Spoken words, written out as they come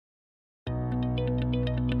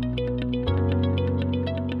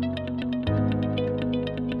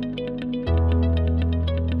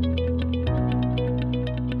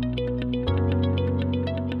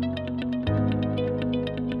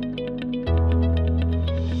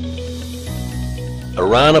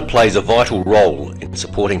Orana plays a vital role in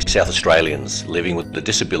supporting South Australians living with a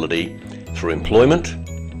disability through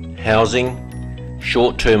employment, housing,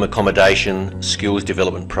 short-term accommodation, skills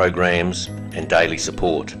development programs and daily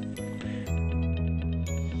support.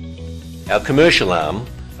 Our commercial arm,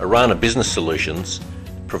 Orana Business Solutions,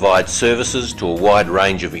 provides services to a wide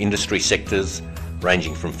range of industry sectors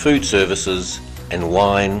ranging from food services and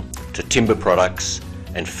wine to timber products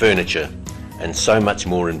and furniture and so much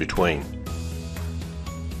more in between.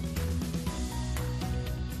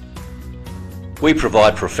 We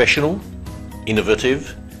provide professional,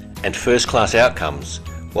 innovative and first-class outcomes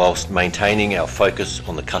whilst maintaining our focus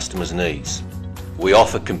on the customer's needs. We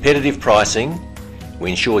offer competitive pricing. We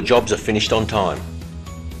ensure jobs are finished on time.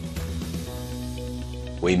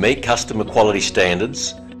 We meet customer quality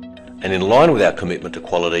standards, and in line with our commitment to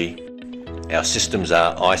quality, our systems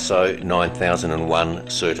are ISO 9001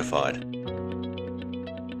 certified.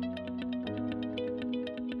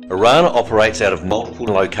 Orana operates out of multiple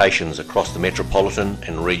locations across the metropolitan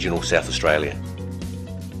and regional South Australia.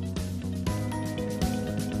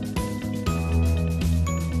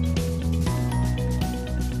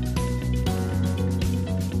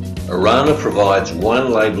 Orana provides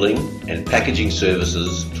wine labelling and packaging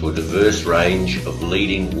services to a diverse range of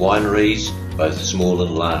leading wineries, both small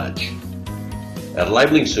and large. Our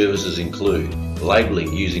labelling services include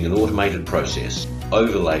labelling using an automated process,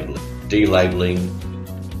 over-labelling, de-labelling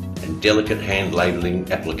and delicate hand labelling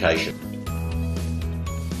application.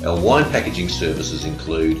 Our wine packaging services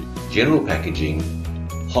include general packaging,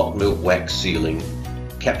 hot milk wax sealing,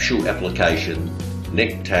 capsule application,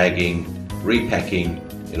 neck tagging, repacking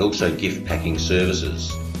and also gift packing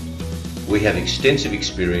services. We have extensive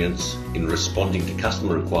experience in responding to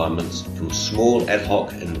customer requirements from small ad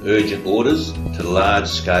hoc and urgent orders to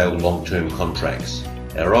large-scale long-term contracts.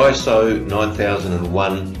 Our ISO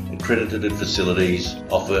 9001 accredited facilities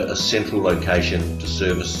offer a central location to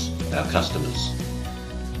service our customers.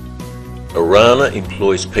 Orana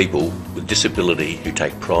employs people with disability who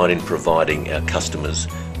take pride in providing our customers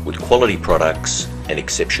with quality products and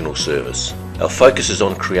exceptional service. Our focus is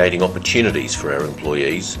on creating opportunities for our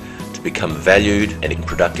employees to become valued and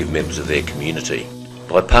productive members of their community.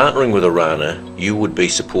 By partnering with Orana, you would be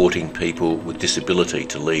supporting people with disability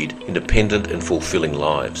to lead independent and fulfilling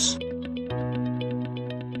lives.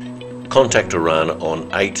 Contact Orana on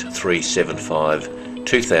 8375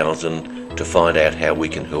 2000 to find out how we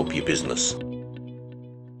can help your business.